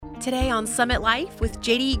Today on Summit Life with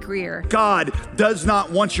JD Greear. God does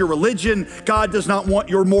not want your religion. God does not want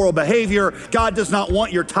your moral behavior. God does not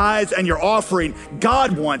want your tithes and your offering.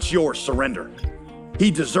 God wants your surrender.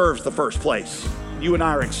 He deserves the first place. You and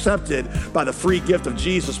I are accepted by the free gift of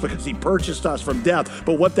Jesus because he purchased us from death.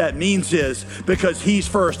 But what that means is because he's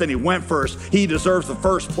first and he went first, he deserves the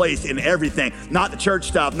first place in everything. Not the church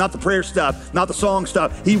stuff, not the prayer stuff, not the song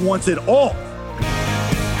stuff. He wants it all.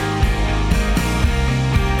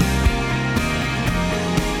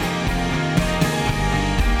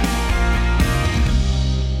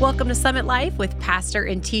 Welcome to Summit Life with pastor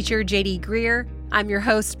and teacher JD Greear. I'm your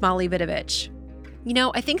host, Molly Vidovich. You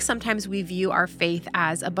know, I think sometimes we view our faith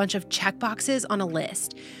as a bunch of check boxes on a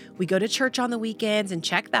list. We go to church on the weekends and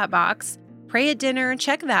check that box, pray at dinner and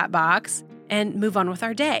check that box, and move on with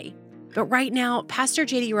our day. But right now, Pastor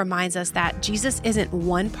JD reminds us that Jesus isn't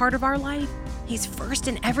one part of our life. He's first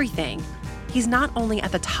in everything. He's not only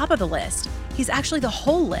at the top of the list, he's actually the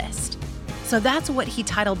whole list. So that's what he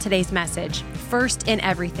titled today's message, First in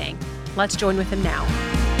Everything. Let's join with him now.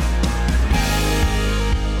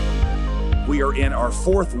 We are in our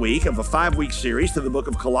fourth week of a 5-week series to the book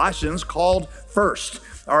of Colossians called First.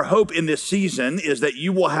 Our hope in this season is that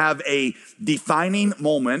you will have a defining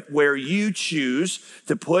moment where you choose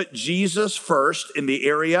to put Jesus first in the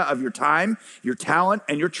area of your time, your talent,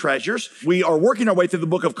 and your treasures. We are working our way through the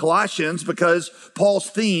book of Colossians because Paul's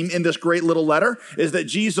theme in this great little letter is that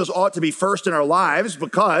Jesus ought to be first in our lives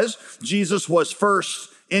because Jesus was first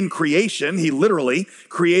in creation. He literally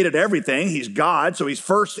created everything. He's God, so he's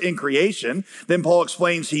first in creation. Then Paul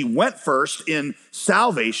explains he went first in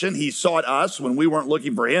salvation. He sought us when we weren't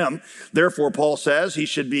looking for him. Therefore, Paul says he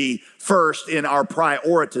should be first in our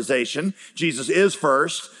prioritization. Jesus is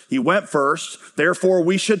first. He went first. Therefore,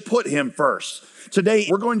 we should put him first. Today,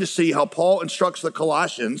 we're going to see how Paul instructs the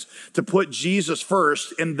Colossians to put Jesus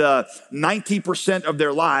first in the 90% of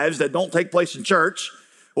their lives that don't take place in church,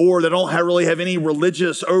 or they don't really have any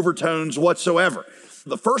religious overtones whatsoever.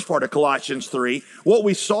 The first part of Colossians 3, what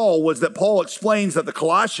we saw was that Paul explains that the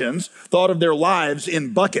Colossians thought of their lives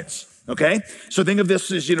in buckets. Okay, so think of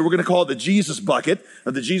this as, we're going to call it the Jesus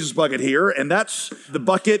bucket here. And that's the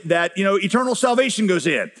bucket that, eternal salvation goes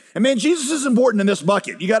in. And man, Jesus is important in this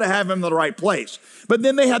bucket. You got to have him in the right place. But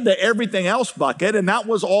then they had the everything else bucket, and that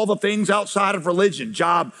was all the things outside of religion: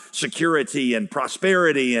 job security and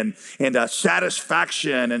prosperity and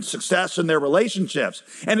satisfaction and success in their relationships.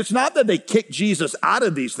 And it's not that they kicked Jesus out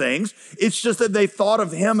of these things. It's just that they thought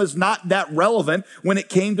of him as not that relevant when it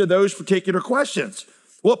came to those particular questions.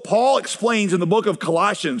 What Paul explains in the book of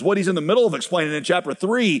Colossians, what he's in the middle of explaining in chapter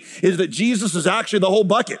 3, is that Jesus is actually the whole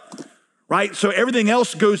bucket, right? So everything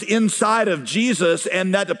else goes inside of Jesus,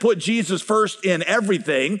 and that to put Jesus first in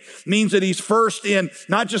everything means that he's first in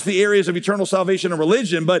not just the areas of eternal salvation and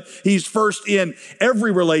religion, but he's first in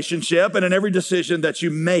every relationship and in every decision that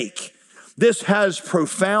you make. This has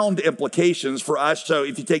profound implications for us. So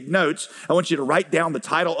if you take notes, I want you to write down the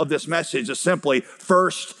title of this message is simply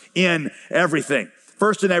First in Everything.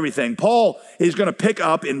 First in everything. Paul is going to pick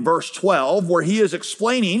up in verse 12 where he is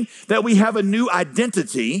explaining that we have a new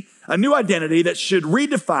identity that should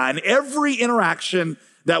redefine every interaction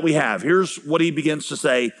that we have. Here's what he begins to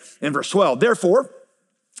say in verse 12. Therefore,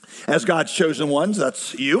 as God's chosen ones,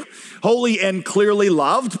 that's you, holy and clearly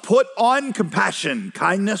loved, put on compassion,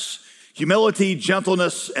 kindness, humility,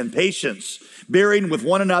 gentleness, and patience, bearing with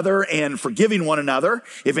one another and forgiving one another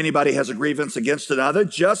if anybody has a grievance against another,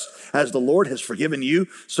 just as the Lord has forgiven you,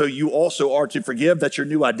 so you also are to forgive. That's your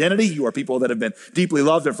new identity. You are people that have been deeply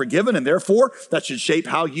loved and forgiven, and therefore that should shape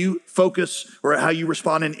how you focus or how you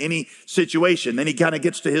respond in any situation. Then he kind of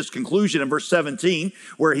gets to his conclusion in verse 17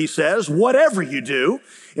 where he says, whatever you do,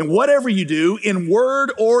 in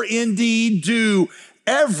word or in deed, do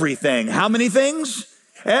everything. How many things?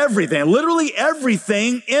 Everything, literally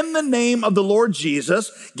everything in the name of the Lord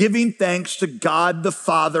Jesus, giving thanks to God the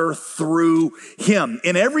Father through him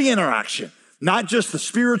in every interaction, not just the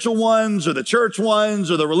spiritual ones or the church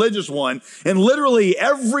ones or the religious one. And literally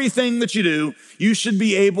everything that you do, you should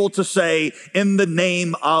be able to say in the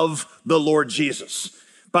name of the Lord Jesus.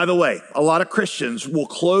 By the way, a lot of Christians will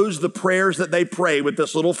close the prayers that they pray with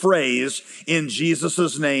this little phrase, in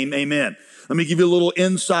Jesus' name, amen. Let me give you a little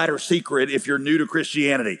insider secret if you're new to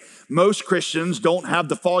Christianity. most Christians don't have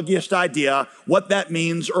the foggiest idea what that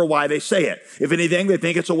means or why they say it. If anything, they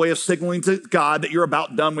think it's a way of signaling to God that you're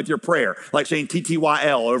about done with your prayer, like saying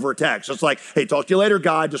TTYL over a text. It's like, hey, talk to you later,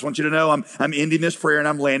 God. Just want you to know I'm ending this prayer and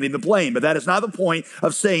I'm landing the plane. But that is not the point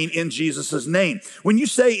of saying in Jesus' name. When you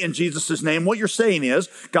say in Jesus' name, what you're saying is,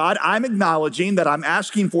 God, I'm acknowledging that I'm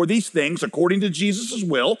asking for these things according to Jesus'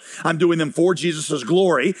 will. I'm doing them for Jesus'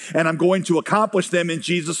 glory, and I'm going to accomplish them in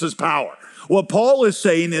Jesus' power. What Paul is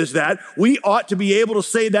saying is that we ought to be able to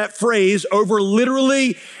say that phrase over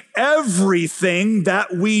literally everything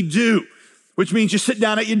that we do, which means you sit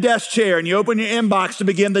down at your desk chair and you open your inbox to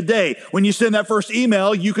begin the day. When you send that first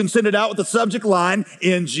email, you can send it out with the subject line,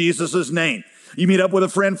 in Jesus' name. You meet up with a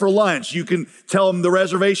friend for lunch. You can tell them the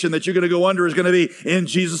reservation that you're going to go under is going to be in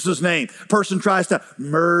Jesus' name. Person tries to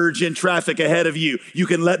merge in traffic ahead of you. You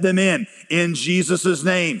can let them in Jesus'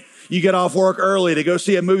 name. You get off work early to go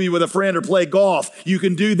see a movie with a friend or play golf. You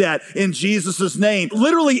can do that in Jesus' name.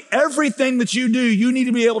 Literally everything that you do, you need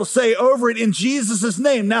to be able to say over it in Jesus'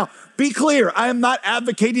 name. Now, be clear, I am not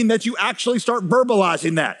advocating that you actually start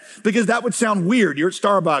verbalizing that, because that would sound weird. You're at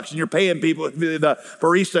Starbucks and you're paying people, the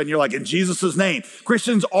barista, and you're like, in Jesus' name.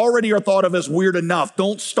 Christians already are thought of as weird enough.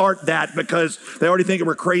 Don't start that because they already think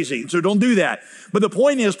we're crazy. So don't do that. But the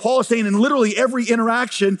point is, Paul is saying in literally every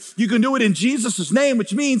interaction, you can do it in Jesus' name,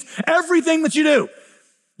 which means everything that you do,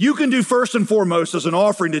 you can do first and foremost as an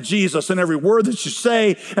offering to Jesus. And every word that you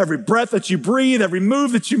say, every breath that you breathe, every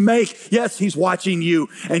move that you make, yes, he's watching you.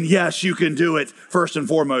 And yes, you can do it first and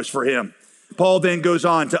foremost for him. Paul then goes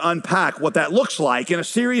on to unpack what that looks like in a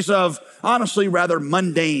series of, honestly, rather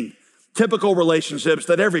mundane, typical relationships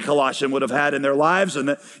that every Colossian would have had in their lives and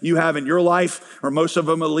that you have in your life, or most of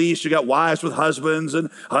them at least. You got wives with husbands and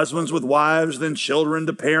husbands with wives, then children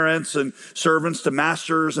to parents and servants to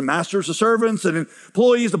masters and masters to servants and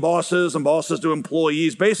employees to bosses and bosses to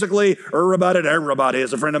employees. Basically, everybody,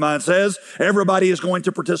 as a friend of mine says, everybody is going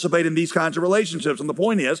to participate in these kinds of relationships. And the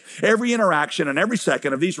point is, every interaction and every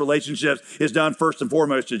second of these relationships is done first and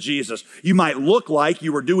foremost to Jesus. You might look like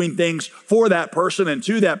you were doing things for that person and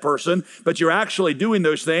to that person, but you're actually doing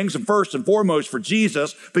those things first and foremost for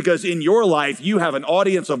Jesus, because in your life, you have an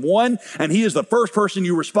audience of one, and he is the first person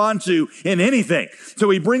you respond to in anything. So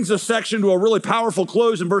he brings this section to a really powerful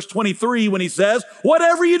close in verse 23 when he says,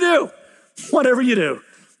 whatever you do,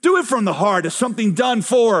 do it from the heart as something done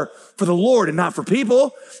for the Lord and not for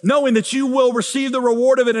people, knowing that you will receive the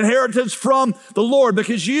reward of an inheritance from the Lord,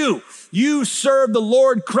 because you serve the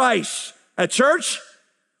Lord Christ. At church?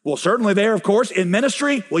 Well, certainly there, of course. In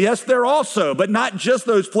ministry? Well, yes, there also, but not just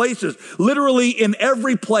those places. Literally in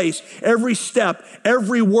every place, every step,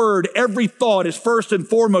 every word, every thought is first and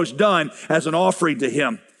foremost done as an offering to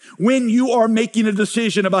him. When you are making a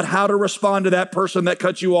decision about how to respond to that person that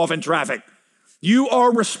cut you off in traffic, you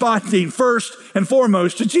are responding first and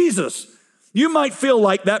foremost to Jesus. You might feel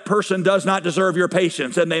like that person does not deserve your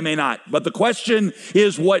patience, and they may not. But the question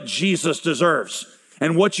is what Jesus deserves.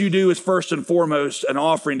 And what you do is first and foremost an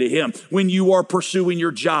offering to him. When you are pursuing your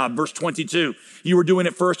job, verse 22, you are doing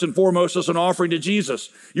it first and foremost as an offering to Jesus.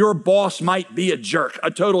 Your boss might be a jerk, a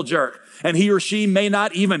total jerk, and he or she may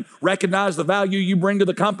not even recognize the value you bring to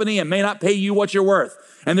the company and may not pay you what you're worth.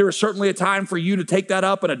 And there is certainly a time for you to take that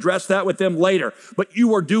up and address that with them later. But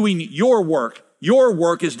you are doing your work. Your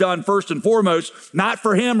work is done first and foremost, not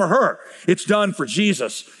for him or her. It's done for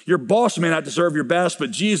Jesus. Your boss may not deserve your best, but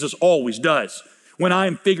Jesus always does. When I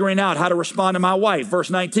am figuring out how to respond to my wife,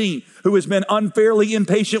 verse 19, who has been unfairly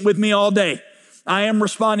impatient with me all day, I am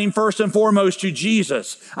responding first and foremost to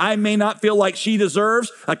Jesus. I may not feel like she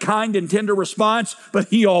deserves a kind and tender response, but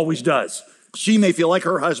he always does. She may feel like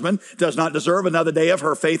her husband does not deserve another day of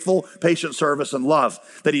her faithful, patient service and love,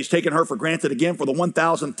 that he's taken her for granted again for the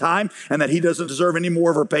 1,000th time, and that he doesn't deserve any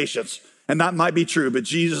more of her patience. And that might be true, but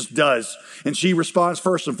Jesus does. And she responds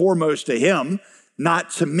first and foremost to him,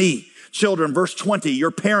 not to me. Children, verse 20,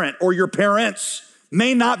 your parent or your parents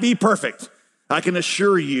may not be perfect. I can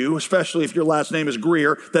assure you, especially if your last name is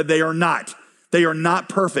Greer, that they are not. They are not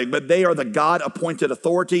perfect, but they are the God-appointed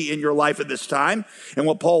authority in your life at this time. And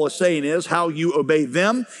what Paul is saying is how you obey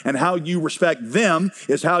them and how you respect them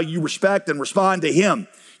is how you respect and respond to him.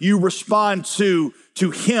 You respond to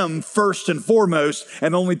him first and foremost,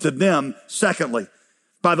 and only to them secondly.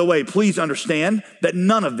 By the way, please understand that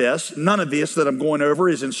none of this that I'm going over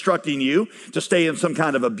is instructing you to stay in some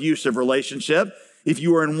kind of abusive relationship. If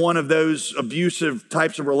you are in one of those abusive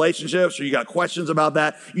types of relationships or you got questions about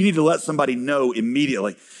that, you need to let somebody know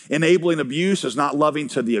immediately. Enabling abuse is not loving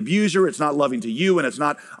to the abuser, it's not loving to you, and it's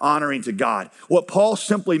not honoring to God. What Paul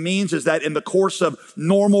simply means is that in the course of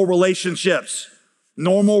normal relationships,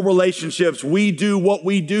 normal relationships, we do what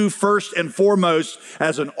we do first and foremost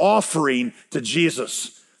as an offering to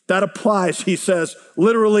Jesus. That applies, he says,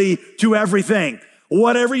 literally to everything.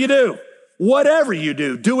 Whatever you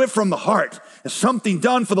do, do it from the heart. It's something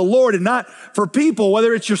done for the Lord and not for people,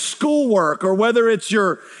 whether it's your schoolwork or whether it's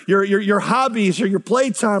your hobbies or your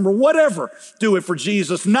playtime or whatever. Do it for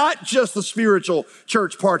Jesus, not just the spiritual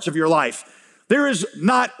church parts of your life. There is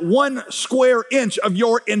not 1 square inch of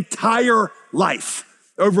your entire life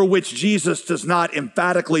over which Jesus does not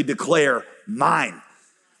emphatically declare mine.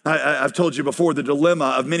 I've told you before the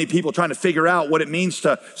dilemma of many people trying to figure out what it means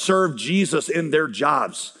to serve Jesus in their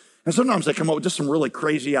jobs. And sometimes they come up with just some really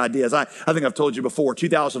crazy ideas. I think I've told you before,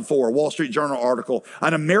 2004, Wall Street Journal article,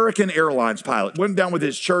 an American Airlines pilot went down with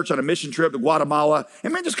his church on a mission trip to Guatemala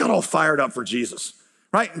and man just got all fired up for Jesus.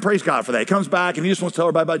 Right? And praise God for that. He comes back and he just wants to tell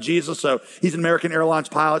everybody about Jesus. So he's an American Airlines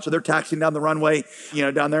pilot. So they're taxiing down the runway,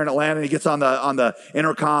 down there in Atlanta. And he gets on the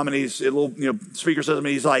intercom and he's a little, speaker says to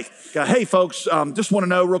me, he's like, hey folks, just want to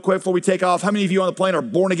know real quick before we take off, how many of you on the plane are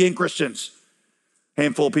born again Christians?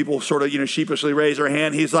 Handful of people sort of, sheepishly raise their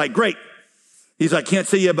hand. He's like, great. He's like, can't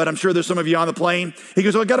see you, but I'm sure there's some of you on the plane. He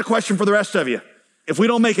goes, well, I got a question for the rest of you. If we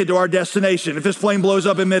don't make it to our destination, if this plane blows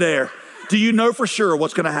up in midair, do you know for sure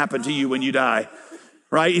what's going to happen to you when you die?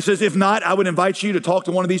 Right? He says, if not, I would invite you to talk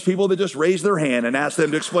to one of these people that just raised their hand and ask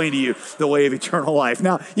them to explain to you the way of eternal life.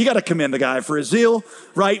 Now, you got to commend the guy for his zeal,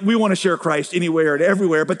 right? We want to share Christ anywhere and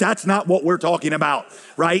everywhere, but that's not what we're talking about,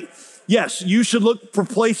 right? Yes, you should look for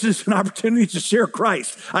places and opportunities to share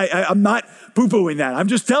Christ. I'm not poo-pooing that. I'm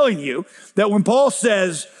just telling you that when Paul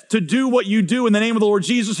says to do what you do in the name of the Lord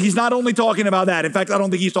Jesus, he's not only talking about that. In fact, I don't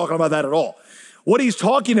think he's talking about that at all. What he's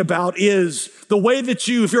talking about is the way that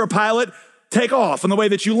you, if you're a pilot, take off, and the way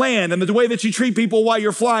that you land, and the way that you treat people while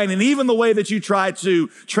you're flying, and even the way that you try to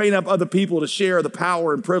train up other people to share the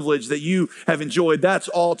power and privilege that you have enjoyed. That's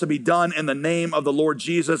all to be done in the name of the Lord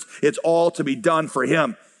Jesus. It's all to be done for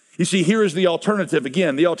him. You see, here is the alternative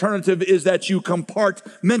again. The alternative is that you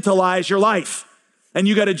compartmentalize your life. And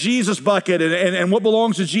you got a Jesus bucket, and what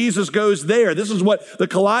belongs to Jesus goes there. This is what the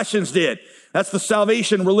Colossians did. That's the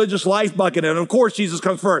salvation, religious life bucket. And of course, Jesus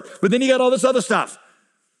comes first. But then you got all this other stuff.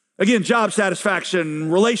 Again, job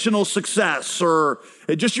satisfaction, relational success, or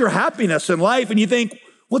just your happiness in life. And you think,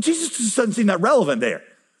 well, Jesus just doesn't seem that relevant there.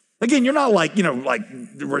 Again, you're not like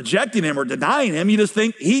rejecting him or denying him. You just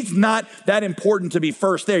think he's not that important to be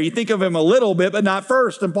first there. You think of him a little bit, but not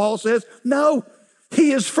first. And Paul says, no,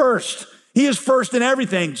 he is first. He is first in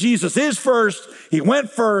everything. Jesus is first. He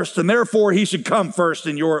went first, and therefore he should come first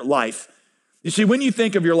in your life. You see, when you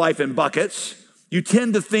think of your life in buckets, you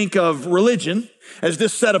tend to think of religion as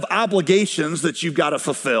this set of obligations that you've got to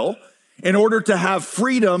fulfill in order to have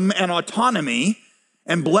freedom and autonomy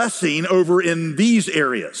and blessing over in these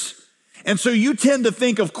areas. And so you tend to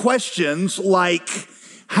think of questions like,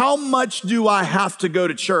 how much do I have to go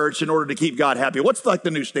to church in order to keep God happy? What's like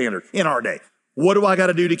the new standard in our day? What do I got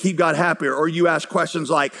to do to keep God happier? Or you ask questions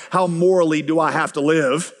like, how morally do I have to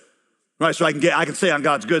live? Right, so I can stay on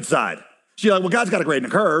God's good side. So you're like, well, God's got a grade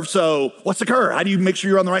and a curve, so what's the curve? How do you make sure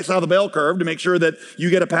you're on the right side of the bell curve to make sure that you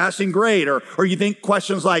get a passing grade? Or you think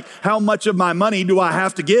questions like, how much of my money do I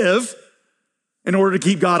have to give in order to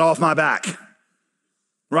keep God off my back?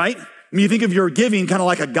 Right? I mean, you think of your giving kind of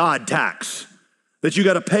like a God tax that you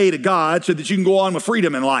got to pay to God so that you can go on with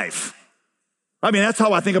freedom in life. I mean, that's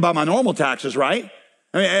how I think about my normal taxes, right?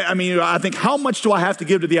 I think, how much do I have to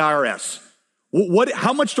give to the IRS?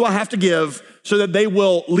 How much do I have to give so that they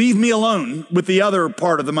will leave me alone with the other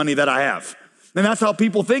part of the money that I have? And that's how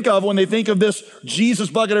people think of when they think of this Jesus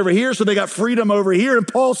bucket over here, so they got freedom over here. And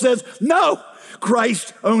Paul says, no,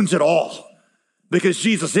 Christ owns it all. Because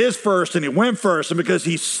Jesus is first and he went first, and because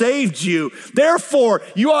he saved you, therefore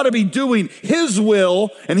you ought to be doing his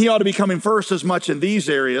will, and he ought to be coming first as much in these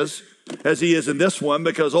areas as he is in this one,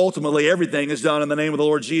 because ultimately everything is done in the name of the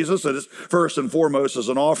Lord Jesus. It is first and foremost as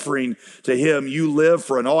an offering to him. You live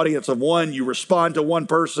for an audience of one. You respond to one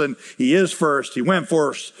person. He is first. He went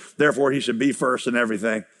first. Therefore, he should be first in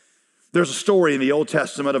everything. There's a story in the Old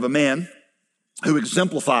Testament of a man who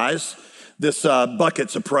exemplifies this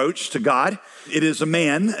buckets approach to God. It is a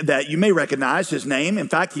man that you may recognize his name. In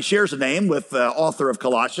fact, he shares a name with the author of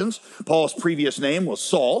Colossians. Paul's previous name was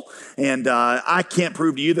Saul. And I can't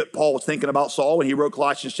prove to you that Paul was thinking about Saul when he wrote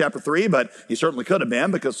Colossians chapter 3, but he certainly could have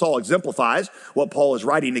been, because Saul exemplifies what Paul is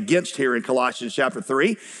writing against here in Colossians chapter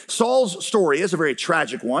 3. Saul's story is a very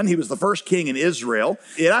tragic one. He was the first king in Israel.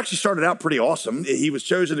 It actually started out pretty awesome. He was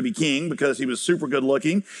chosen to be king because he was super good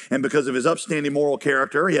looking and because of his upstanding moral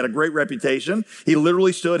character. He had a great reputation. He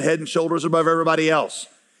literally stood head and shoulders above everybody else.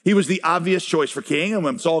 He was the obvious choice for king, and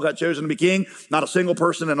when Saul got chosen to be king, not a single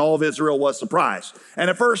person in all of Israel was surprised. And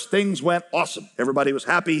at first, things went awesome. Everybody was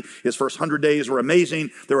happy. His first 100 days were amazing.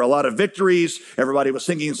 There were a lot of victories. Everybody was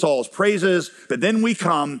singing Saul's praises. But then we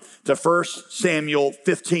come to 1 Samuel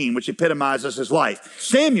 15, which epitomizes his life.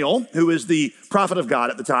 Samuel, who is the prophet of God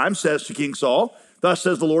at the time, says to King Saul, "Thus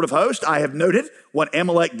says the Lord of hosts, I have noted what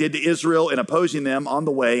Amalek did to Israel in opposing them on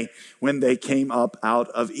the way when they came up out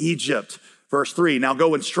of Egypt." Verse 3, now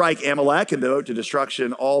go and strike Amalek and devote to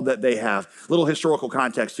destruction all that they have. Little historical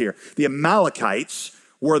context here. The Amalekites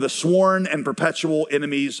were the sworn and perpetual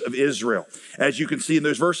enemies of Israel. As you can see in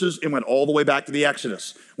those verses, it went all the way back to the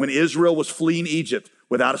Exodus. When Israel was fleeing Egypt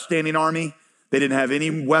without a standing army, they didn't have any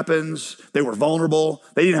weapons. They were vulnerable.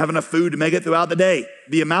 They didn't have enough food to make it throughout the day.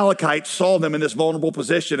 The Amalekites saw them in this vulnerable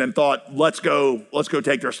position and thought, let's go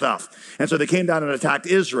take their stuff. And so they came down and attacked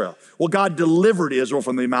Israel. Well, God delivered Israel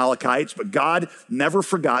from the Amalekites, but God never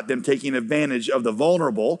forgot them taking advantage of the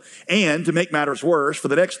vulnerable. And to make matters worse, for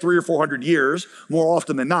the next 300 or 400 years, more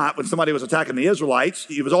often than not, when somebody was attacking the Israelites,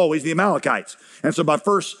 it was always the Amalekites. And so by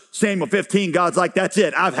 1 Samuel 15, God's like, that's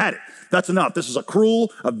it. I've had it. That's enough. This is a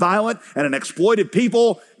cruel, a violent, and an exploited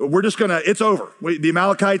people. It's over. The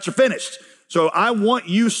Amalekites are finished. So I want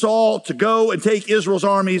you, Saul, to go and take Israel's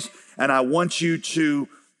armies, and I want you to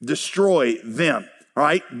destroy them. All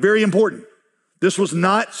right? Very important. This was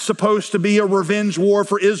not supposed to be a revenge war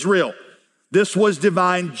for Israel. This was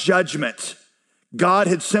divine judgment. God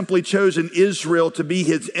had simply chosen Israel to be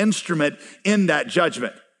his instrument in that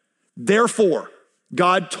judgment. Therefore,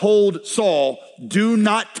 God told Saul, do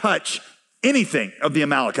not touch anything of the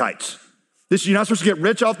Amalekites. You're not supposed to get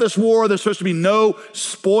rich off this war. There's supposed to be no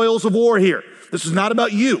spoils of war here. This is not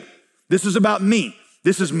about you. This is about me.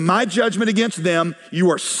 This is my judgment against them.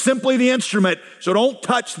 You are simply the instrument, so don't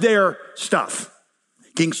touch their stuff.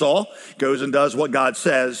 King Saul goes and does what God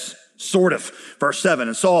says, sort of. Verse 7,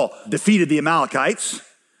 and Saul defeated the Amalekites,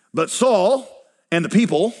 but Saul and the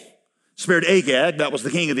people spared Agag, that was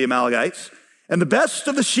the king of the Amalekites, and the best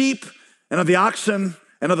of the sheep and of the oxen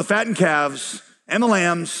and of the fattened calves and the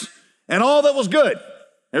lambs and all that was good,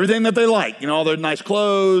 everything that they liked, all their nice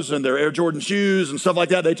clothes and their Air Jordan shoes and stuff like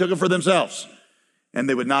that, they took it for themselves, and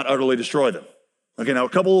they would not utterly destroy them. Okay, now a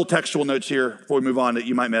couple little textual notes here before we move on that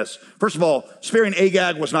you might miss. First of all, sparing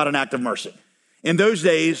Agag was not an act of mercy. In those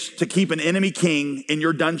days, to keep an enemy king in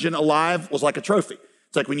your dungeon alive was like a trophy.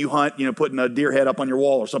 It's like when you hunt, putting a deer head up on your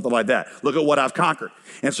wall or something like that. Look at what I've conquered.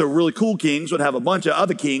 And so really cool kings would have a bunch of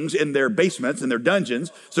other kings in their basements, in their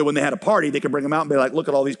dungeons. So when they had a party, they could bring them out and be like, look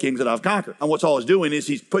at all these kings that I've conquered. And what Saul is doing is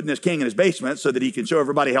he's putting this king in his basement so that he can show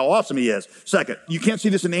everybody how awesome he is. Second, you can't see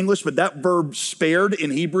this in English, but that verb spared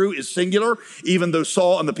in Hebrew is singular, even though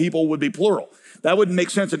Saul and the people would be plural. That wouldn't make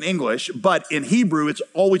sense in English, but in Hebrew, it's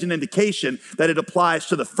always an indication that it applies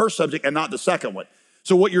to the first subject and not the second one.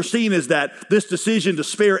 So what you're seeing is that this decision to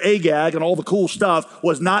spare Agag and all the cool stuff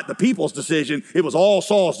was not the people's decision. It was all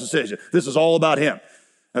Saul's decision. This is all about him.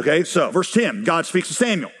 Okay, so verse 10, God speaks to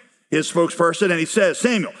Samuel, his spokesperson, and he says,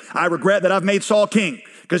 Samuel, I regret that I've made Saul king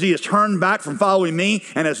because he has turned back from following me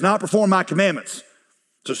and has not performed my commandments.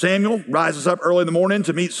 So Samuel rises up early in the morning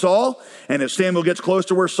to meet Saul, and as Samuel gets close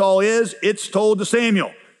to where Saul is, it's told to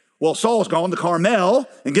Samuel, well, Saul's gone to Carmel,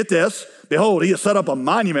 and get this, behold, he has set up a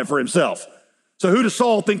monument for himself. So who does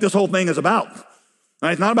Saul think this whole thing is about?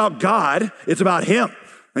 Right? It's not about God, it's about him.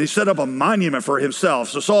 And he set up a monument for himself.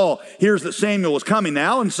 So Saul hears that Samuel is coming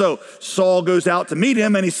now, and so Saul goes out to meet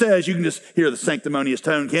him, and he says, you can just hear the sanctimonious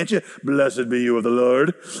tone, can't you? Blessed be you of the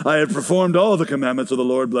Lord. I have performed all the commandments of the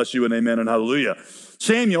Lord. Bless you and amen and hallelujah.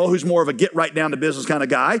 Samuel, who's more of a get right down to business kind of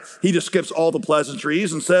guy, he just skips all the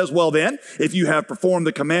pleasantries and says, well then, if you have performed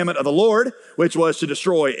the commandment of the Lord, which was to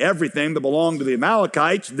destroy everything that belonged to the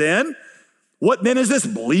Amalekites, then what then is this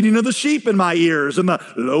bleating of the sheep in my ears and the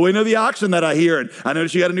lowing of the oxen that I hear? And I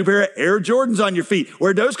notice you got a new pair of Air Jordans on your feet.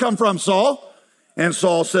 Where'd those come from, Saul? And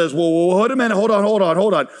Saul says, well, wait a minute, hold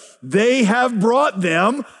on. They have brought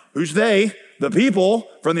them, who's they? The people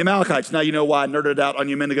from the Amalekites. Now you know why I nerded out on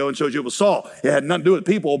you a minute ago and showed you it was Saul. It had nothing to do with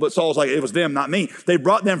people, but Saul's like, it was them, not me. They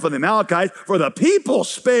brought them from the Amalekites, for the people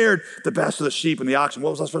spared the best of the sheep and the oxen.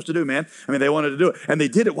 What was I supposed to do, man? I mean, they wanted to do it. And they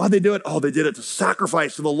did it. Why'd they do it? Oh, they did it to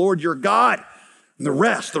sacrifice to the Lord your God. And the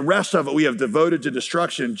rest of it we have devoted to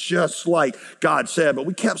destruction, just like God said. But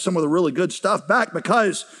we kept some of the really good stuff back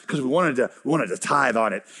because we wanted to tithe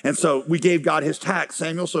on it. And so we gave God his tax,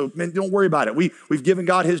 Samuel. So man, don't worry about it. We've given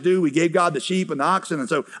God his due. We gave God the sheep and the oxen. And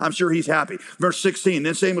so I'm sure he's happy. Verse 16,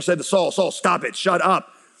 then Samuel said to Saul, Saul, stop it, shut up.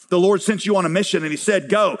 The Lord sent you on a mission, and he said,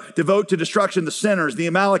 go, devote to destruction the sinners, the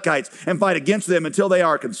Amalekites, and fight against them until they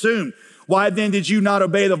are consumed. Why then did you not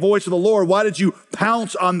obey the voice of the Lord? Why did you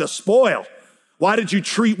pounce on the spoil? Why did you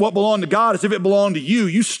treat what belonged to God as if it belonged to you?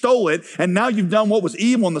 You stole it, and now you've done what was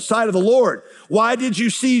evil in the sight of the Lord. Why did you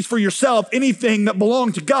seize for yourself anything that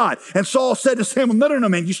belonged to God? And Saul said to Samuel, no,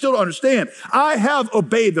 man, you still don't understand. I have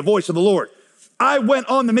obeyed the voice of the Lord. I went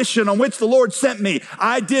on the mission on which the Lord sent me.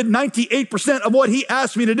 I did 98% of what he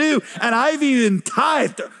asked me to do, and I've even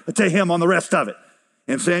tithed to him on the rest of it.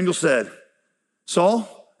 And Samuel said,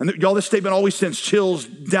 Saul, and y'all, this statement always sends chills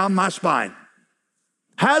down my spine.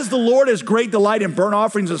 Has the Lord as great delight in burnt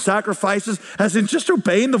offerings and sacrifices as in just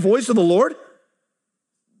obeying the voice of the Lord?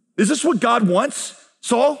 Is this what God wants,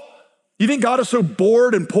 Saul? You think God is so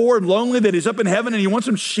bored and poor and lonely that he's up in heaven and he wants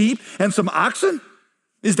some sheep and some oxen?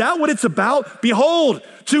 Is that what it's about? Behold,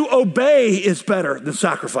 to obey is better than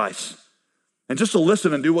sacrifice. And just to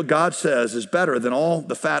listen and do what God says is better than all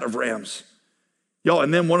the fat of rams. Y'all,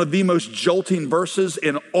 and then one of the most jolting verses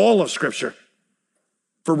in all of Scripture.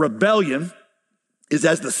 For rebellion is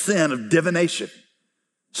as the sin of divination,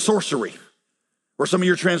 sorcery, or some of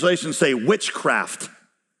your translations say witchcraft,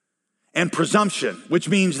 and presumption, which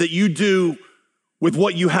means that you do with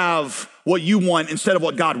what you have, what you want instead of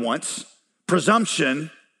what God wants.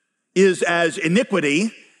 Presumption is as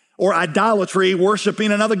iniquity or idolatry,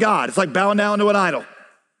 worshiping another god. It's like bowing down to an idol.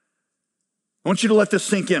 I want you to let this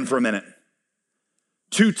sink in for a minute.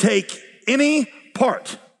 To take any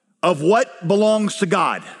part of what belongs to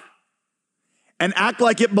God and act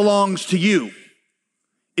like it belongs to you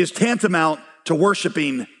is tantamount to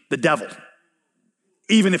worshiping the devil,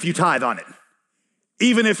 even if you tithe on it,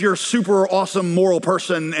 even if you're a super awesome moral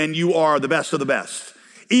person and you are the best of the best,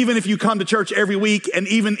 even if you come to church every week, and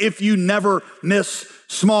even if you never miss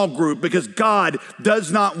small group, because God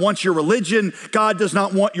does not want your religion. God does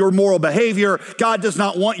not want your moral behavior. God does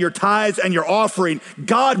not want your tithes and your offering.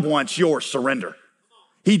 God wants your surrender.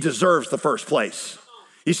 He deserves the first place.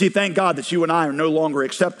 You see, thank God that you and I are no longer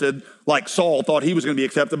accepted like Saul thought he was going to be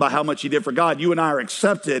accepted by how much he did for God. You and I are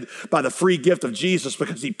accepted by the free gift of Jesus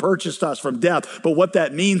because he purchased us from death. But what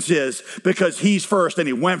that means is because he's first and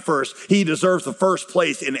he went first, he deserves the first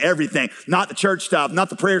place in everything. Not the church stuff, not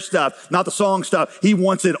the prayer stuff, not the song stuff. He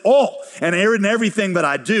wants it all. And in everything that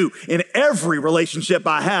I do, in every relationship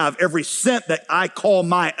I have, every cent that I call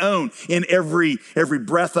my own, in every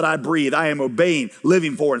breath that I breathe, I am obeying,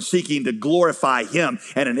 living for, and seeking to glorify him.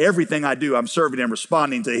 And in everything I do, I'm serving and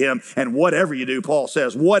responding to him. And whatever you do, Paul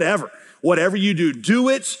says, whatever you do, do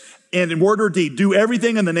it in word or deed. Do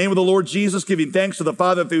everything in the name of the Lord Jesus, giving thanks to the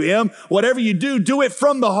Father through him. Whatever you do it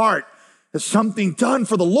from the heart as something done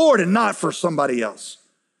for the Lord and not for somebody else.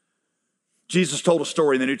 Jesus told a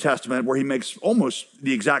story in the New Testament where he makes almost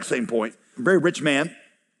the exact same point. A very rich man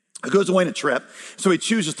who goes away on a trip. So he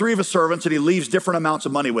chooses 3 of his servants and he leaves different amounts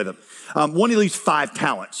of money with him. One, he leaves 5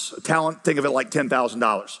 talents. A talent, think of it like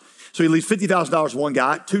 $10,000. So he leaves $50,000 to one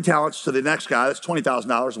guy, 2 talents to the next guy, that's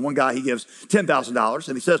 $20,000. And one guy, he gives $10,000.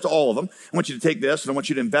 And he says to all of them, I want you to take this and I want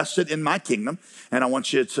you to invest it in my kingdom. And I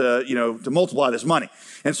want you to, to multiply this money.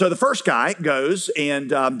 And so the first guy goes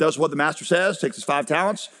and does what the master says, takes his 5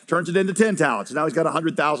 talents, turns it into 10 talents. And now he's got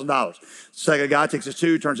 $100,000. Second guy takes his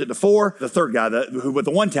 2, turns it into 4. The third guy, who with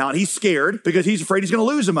the 1 talent, he's scared because he's afraid he's going to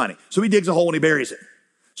lose the money. So he digs a hole and he buries it.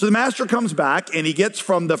 So the master comes back and he gets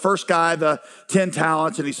from the first guy the 10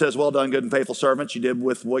 talents and he says, well done, good and faithful servant. You did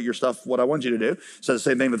with what I want you to do. Says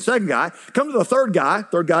the same thing to the second guy. Comes to the third guy.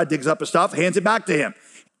 Third guy digs up his stuff, hands it back to him.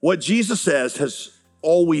 What Jesus says has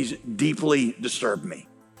always deeply disturbed me.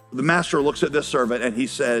 The master looks at this servant and he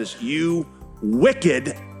says, you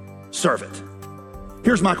wicked servant.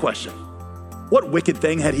 Here's my question. What wicked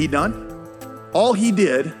thing had he done? All he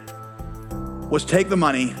did was take the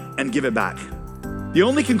money and give it back. The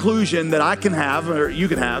only conclusion that I can have, or you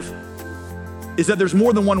can have, is that there's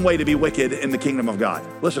more than one way to be wicked in the kingdom of God.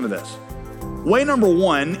 Listen to this. Way number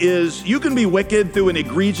 1 is you can be wicked through an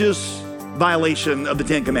egregious violation of the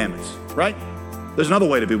 10 Commandments, right? There's another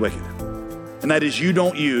way to be wicked, and that is you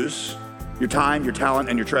don't use your time, your talent,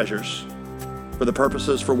 and your treasures for the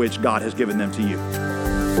purposes for which God has given them to you.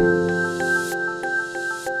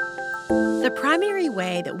 The primary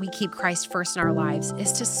way that we keep Christ first in our lives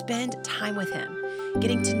is to spend time with him,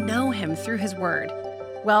 getting to know him through his word.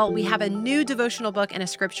 Well, we have a new devotional book and a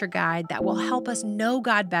scripture guide that will help us know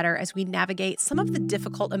God better as we navigate some of the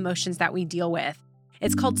difficult emotions that we deal with.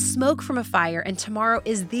 It's called Smoke from a Fire, and tomorrow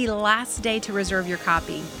is the last day to reserve your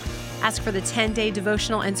copy. Ask for the 10-day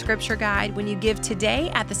devotional and scripture guide when you give today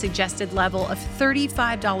at the suggested level of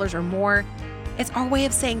 $35 or more. It's our way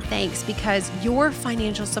of saying thanks because your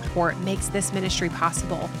financial support makes this ministry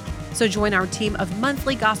possible. So join our team of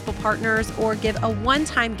monthly gospel partners or give a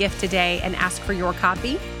one-time gift today and ask for your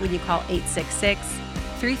copy when you call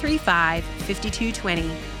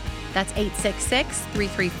 866-335-5220. That's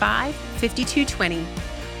 866-335-5220.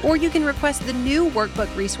 Or you can request the new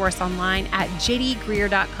workbook resource online at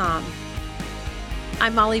jdgreer.com.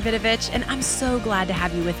 I'm Molly Vidovich, and I'm so glad to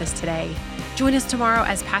have you with us today. Join us tomorrow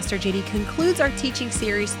as Pastor JD concludes our teaching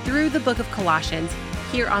series through the book of Colossians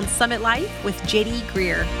here on Summit Life with JD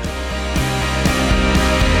Greer.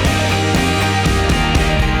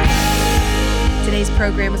 Today's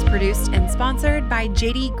program was produced and sponsored by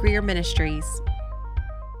JD Greer Ministries.